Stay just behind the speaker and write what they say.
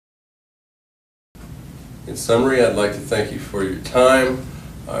In summary, I'd like to thank you for your time.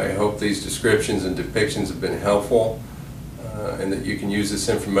 I hope these descriptions and depictions have been helpful and that you can use this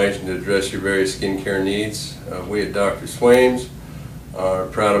information to address your various skincare needs. We at Dr. Swaim's are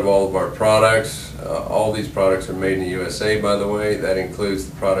proud of all of our products. All these products are made in the USA, by the way. That includes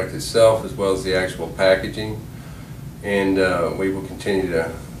the product itself as well as the actual packaging. And we will continue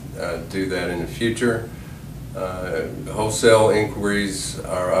to do that in the future. Wholesale inquiries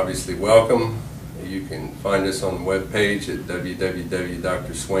are obviously welcome. You can find us on the webpage at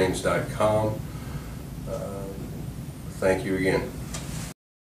www.drswaims.com. Thank you again.